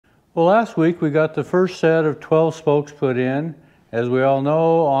Well, last week we got the first set of 12 spokes put in. As we all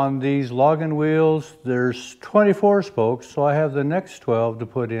know, on these logging wheels, there's 24 spokes, so I have the next 12 to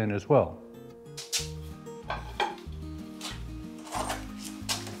put in as well.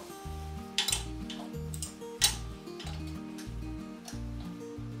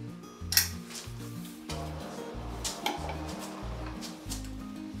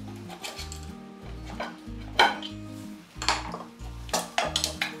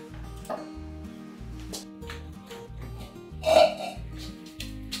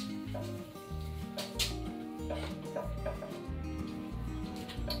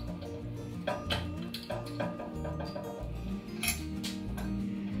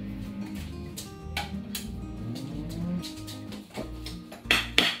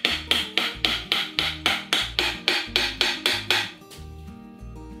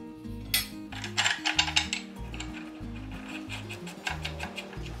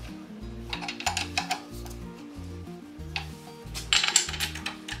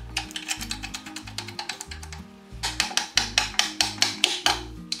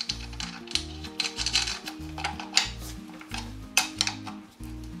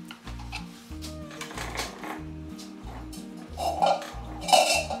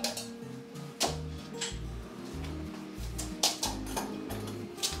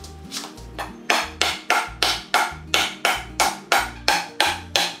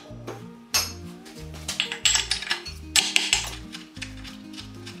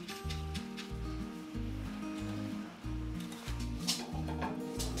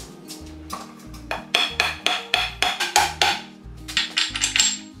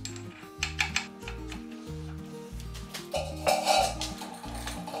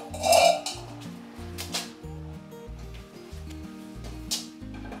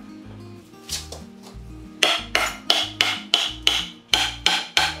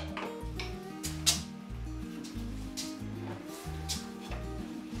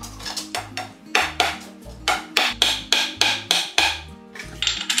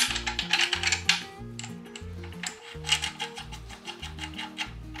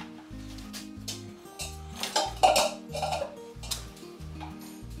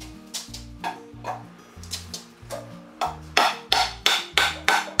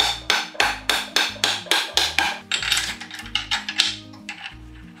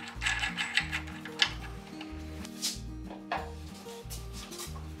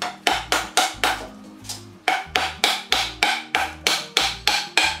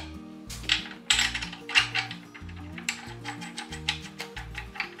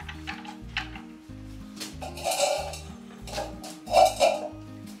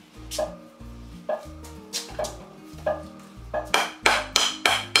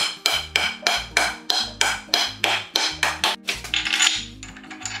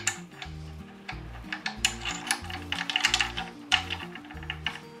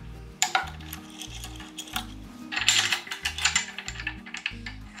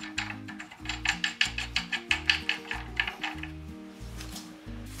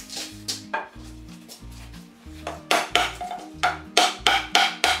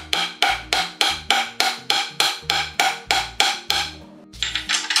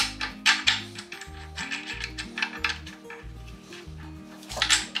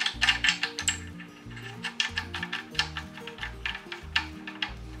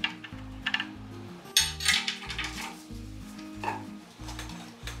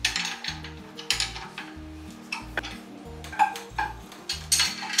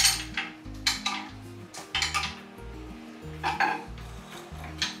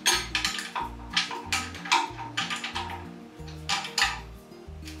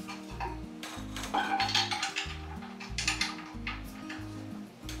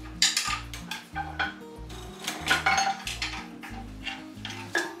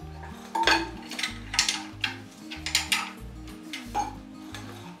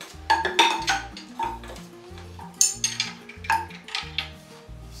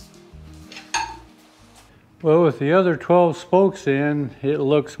 Well, with the other 12 spokes in, it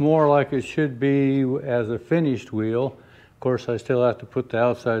looks more like it should be as a finished wheel. Of course, I still have to put the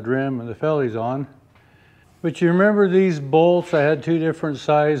outside rim and the fellies on. But you remember these bolts, I had two different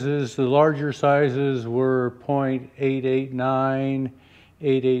sizes. The larger sizes were .889,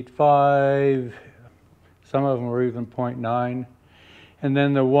 885, some of them were even .9. And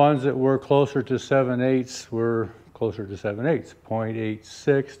then the ones that were closer to 7/8 were closer to 7/8,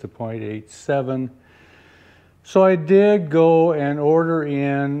 .86 to .87. So I did go and order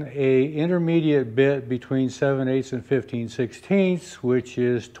in a intermediate bit between 7/8 and 15/16, which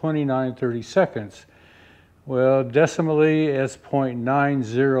is 29/32. Well, decimally it's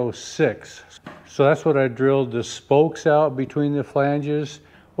 0.906. So that's what I drilled the spokes out between the flanges.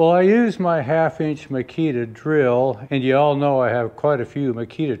 Well, I used my 1/2-inch Makita drill, and you all know I have quite a few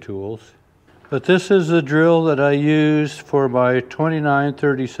Makita tools. But this is the drill that I used for my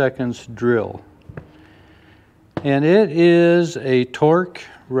 29/32 drill. And it is a Torque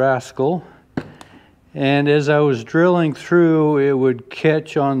Rascal. And as I was drilling through, it would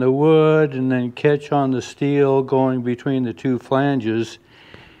catch on the wood and then catch on the steel going between the two flanges.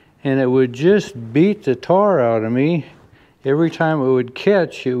 And it would just beat the tar out of me. Every time it would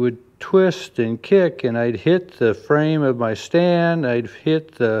catch, it would twist and kick, and I'd hit the frame of my stand, I'd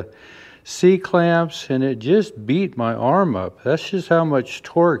hit the C-clamps, and it just beat my arm up. That's just how much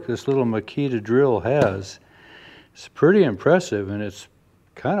torque this little Makita drill has. It's pretty impressive, and it's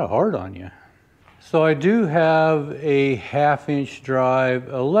kind of hard on you. So I do have a 1/2-inch drive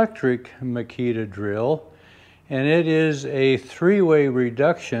electric Makita drill, and it is a 3-way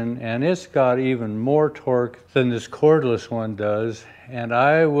reduction, and it's got even more torque than this cordless one does. And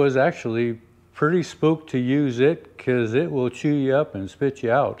I was actually pretty spooked to use it because it will chew you up and spit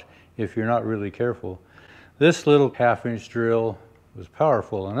you out if you're not really careful. This little 1/2-inch drill was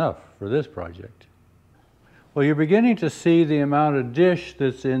powerful enough for this project. Well, you're beginning to see the amount of dish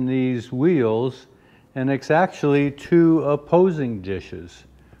that's in these wheels, and it's actually 2 opposing dishes,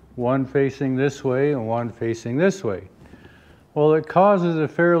 one facing this way and one facing this way. Well, it causes a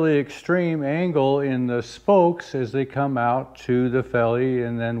fairly extreme angle in the spokes as they come out to the felly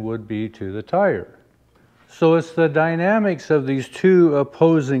and then would be to the tire. So it's the dynamics of these 2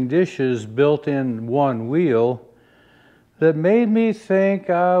 opposing dishes built in one wheel that made me think,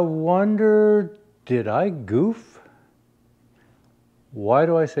 I wonder, did I goof? Why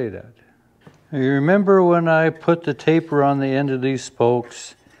do I say that? You remember when I put the taper on the end of these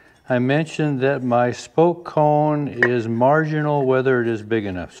spokes, I mentioned that my spoke cone is marginal whether it is big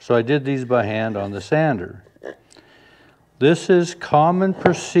enough. So I did these by hand on the sander. This is common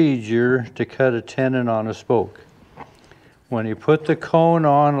procedure to cut a tenon on a spoke. When you put the cone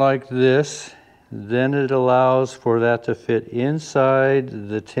on like this, then it allows for that to fit inside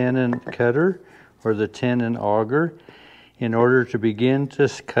the tenon cutter or the tenon auger in order to begin to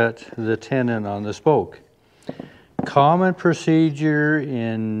cut the tenon on the spoke. Common procedure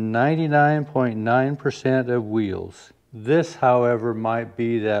in 99.9% of wheels. This, however, might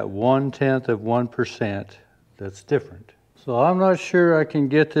be that 1/10 of 1% that's different. So I'm not sure I can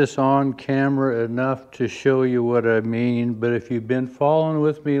get this on camera enough to show you what I mean, but if you've been following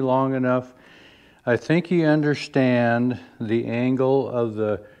with me long enough, I think you understand the angle of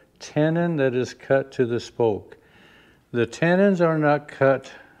the tenon that is cut to the spoke. The tenons are not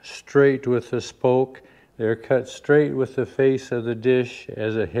cut straight with the spoke. They're cut straight with the face of the dish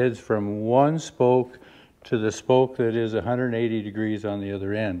as it heads from one spoke to the spoke that is 180 degrees on the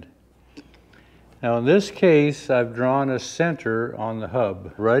other end. Now in this case, I've drawn a center on the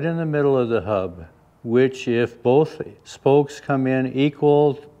hub, right in the middle of the hub, which if both spokes come in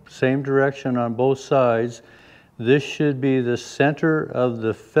equal, same direction on both sides, this should be the center of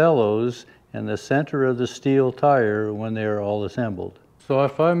the felloes and the center of the steel tire when they are all assembled. So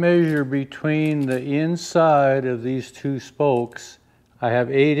if I measure between the inside of these 2 spokes, I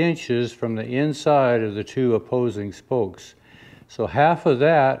have 8 inches from the inside of the 2 opposing spokes. So half of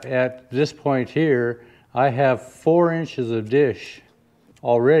that at this point here, I have 4 inches of dish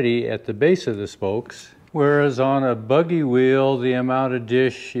already at the base of the spokes. Whereas on a buggy wheel, the amount of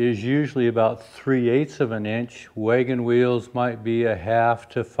dish is usually about 3/8 of an inch. Wagon wheels might be 1/2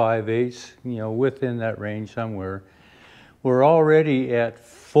 to 5/8, within that range somewhere. We're already at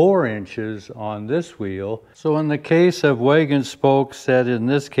 4 inches on this wheel. So in the case of wagon spokes, that in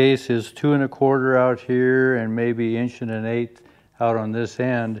this case is 2 1/4 out here and maybe 1 1/8 out on this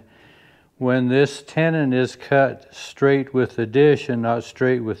end, when this tenon is cut straight with the dish and not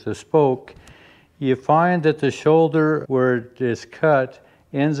straight with the spoke, you find that the shoulder where it is cut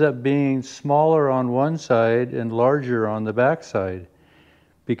ends up being smaller on one side and larger on the back side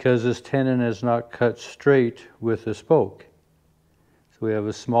because this tenon is not cut straight with the spoke. So we have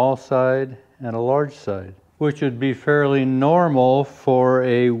a small side and a large side, which would be fairly normal for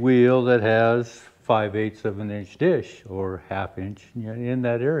a wheel that has 5/8 of an inch dish or 1/2 inch in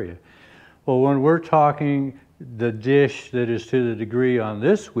that area. Well, when we're talking the dish that is to the degree on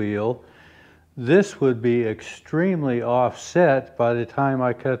this wheel, this would be extremely offset by the time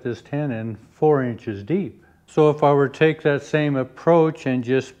I cut this tenon 4 inches deep. So if I were to take that same approach and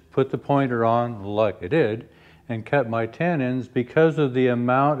just put the pointer on like I did and cut my tenons, because of the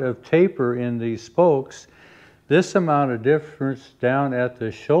amount of taper in these spokes, this amount of difference down at the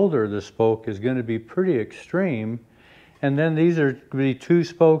shoulder of the spoke is going to be pretty extreme. And then these are going to be two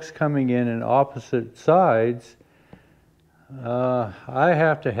spokes coming in opposite sides. I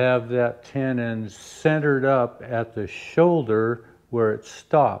have to have that tenon centered up at the shoulder where it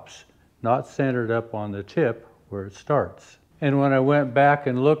stops, not centered up on the tip where it starts. And when I went back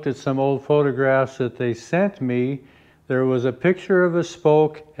and looked at some old photographs that they sent me, there was a picture of a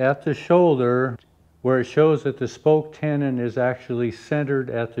spoke at the shoulder where it shows that the spoke tenon is actually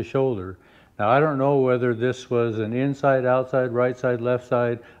centered at the shoulder. Now, I don't know whether this was an inside, outside, right side, left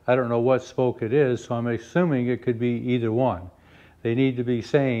side. I don't know what spoke it is, so I'm assuming it could be either one. They need to be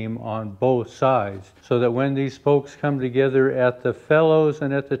same on both sides so that when these spokes come together at the felloes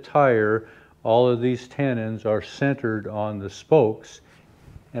and at the tire, all of these tenons are centered on the spokes,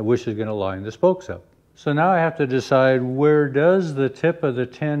 and which is going to line the spokes up. So now I have to decide, where does the tip of the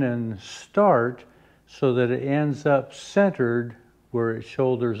tenon start so that it ends up centered where it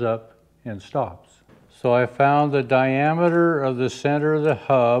shoulders up and stops. So I found the diameter of the center of the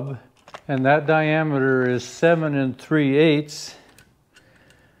hub, and that diameter is 7 3/8.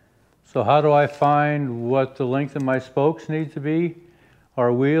 So how do I find what the length of my spokes need to be?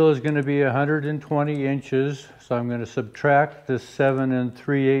 Our wheel is going to be 120 inches, so I'm going to subtract the 7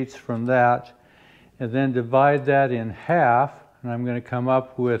 3/8 from that, and then divide that in half, and I'm going to come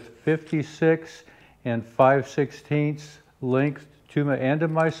up with 56 5/16 length to the end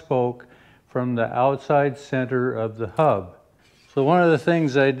of my spoke from the outside center of the hub. So one of the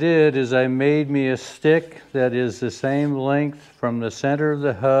things I did is I made me a stick that is the same length from the center of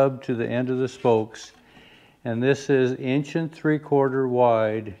the hub to the end of the spokes. And this is 1 3/4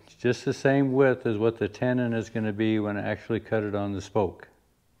 wide, just the same width as what the tenon is going to be when I actually cut it on the spoke.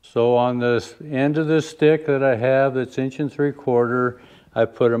 So on the end of the stick that I have that's 1 3/4, I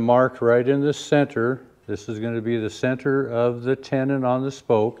put a mark right in the center. This is going to be the center of the tenon on the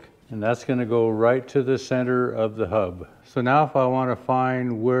spoke, and that's going to go right to the center of the hub. So now if I want to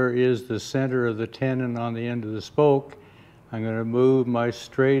find where is the center of the tenon on the end of the spoke, I'm going to move my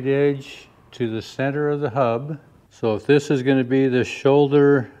straight edge to the center of the hub. So if this is going to be the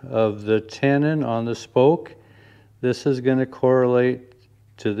shoulder of the tenon on the spoke, this is going to correlate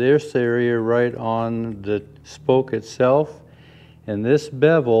to this area right on the spoke itself. And this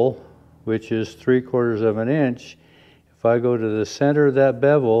bevel, which is 3/4 of an inch, if I go to the center of that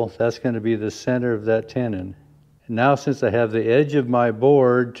bevel, that's going to be the center of that tenon. And now since I have the edge of my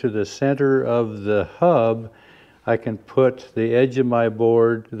board to the center of the hub, I can put the edge of my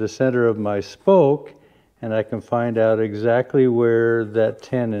board to the center of my spoke, and I can find out exactly where that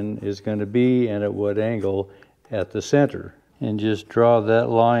tenon is going to be and at what angle at the center. And just draw that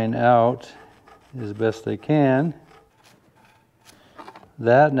line out as best I can.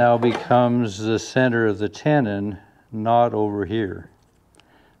 That now becomes the center of the tenon, not over here,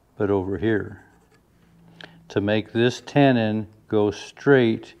 but over here, to make this tenon go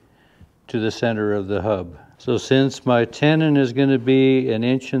straight to the center of the hub. So since my tenon is going to be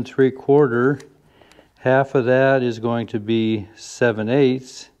 1 3/4, half of that is going to be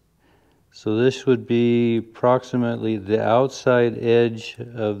 7/8. So this would be approximately the outside edge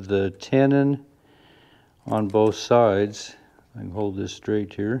of the tenon on both sides. I can hold this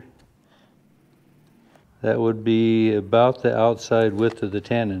straight here. That would be about the outside width of the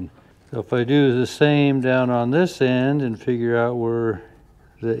tenon. So if I do the same down on this end and figure out where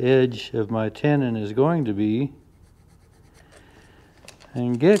the edge of my tenon is going to be, I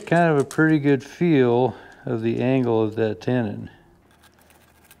can get kind of a pretty good feel of the angle of that tenon.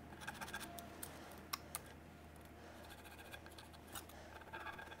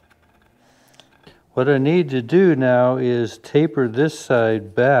 What I need to do now is taper this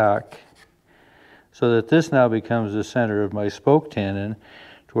side back so that this now becomes the center of my spoke tenon,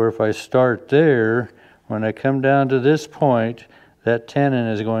 to where if I start there, when I come down to this point, that tenon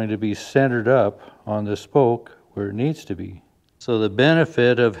is going to be centered up on the spoke where it needs to be. So the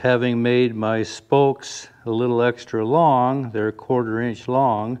benefit of having made my spokes a little extra long, they're 1/4 inch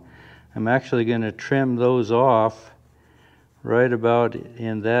long, I'm actually going to trim those off right about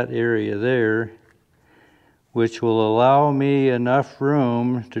in that area there, which will allow me enough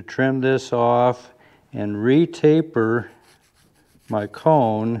room to trim this off and re-taper my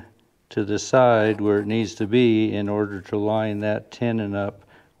cone to the side where it needs to be in order to line that tenon up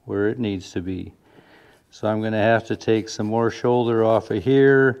where it needs to be. So I'm going to have to take some more shoulder off of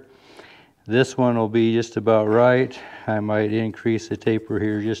here. This one will be just about right. I might increase the taper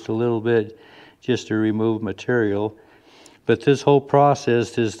here just a little bit just to remove material. But this whole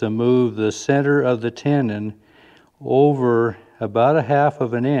process is to move the center of the tenon over about 1/2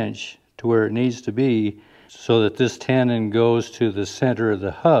 of an inch to where it needs to be so that this tenon goes to the center of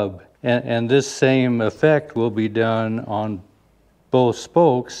the hub. And this same effect will be done on both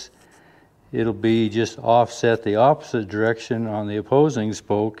spokes. It'll be just offset the opposite direction on the opposing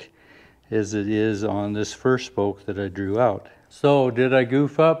spoke as it is on this first spoke that I drew out. So did I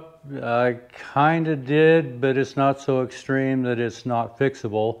goof up? I kind of did, but it's not so extreme that it's not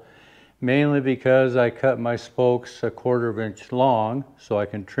fixable. Mainly because I cut my spokes 1/4 inch long, so I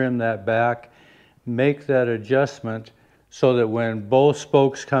can trim that back, make that adjustment so that when both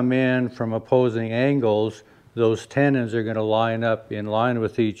spokes come in from opposing angles, those tenons are going to line up in line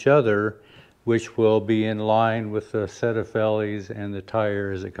with each other, which will be in line with the set of fellies and the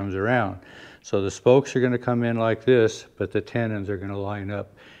tire as it comes around. So the spokes are going to come in like this, but the tenons are going to line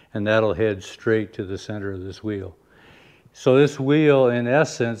up, and that'll head straight to the center of this wheel. So this wheel, in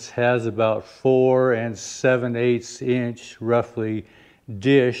essence, has about 4 7/8 inch, roughly,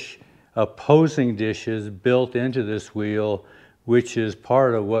 dish, opposing dishes built into this wheel, which is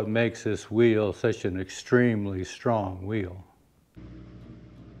part of what makes this wheel such an extremely strong wheel.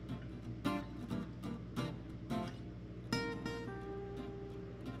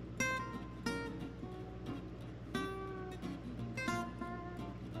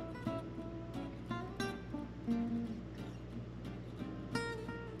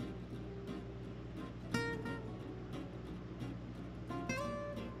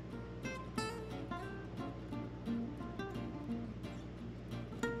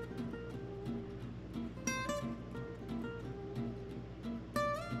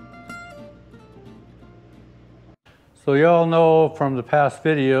 So y'all know from the past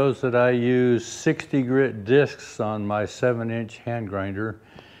videos that I use 60 grit discs on my 7-inch hand grinder,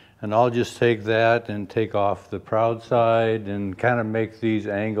 and I'll just take that and take off the proud side and kind of make these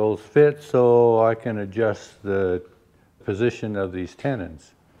angles fit so I can adjust the position of these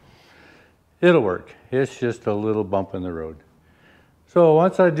tenons. It'll work. It's just a little bump in the road. So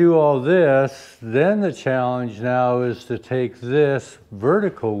once I do all this, then the challenge now is to take this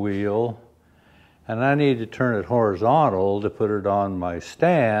vertical wheel, and I need to turn it horizontal to put it on my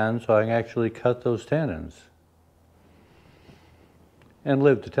stand so I can actually cut those tenons and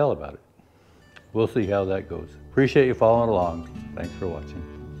live to tell about it. We'll see how that goes. Appreciate you following along. Thanks for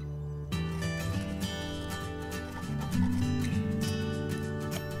watching.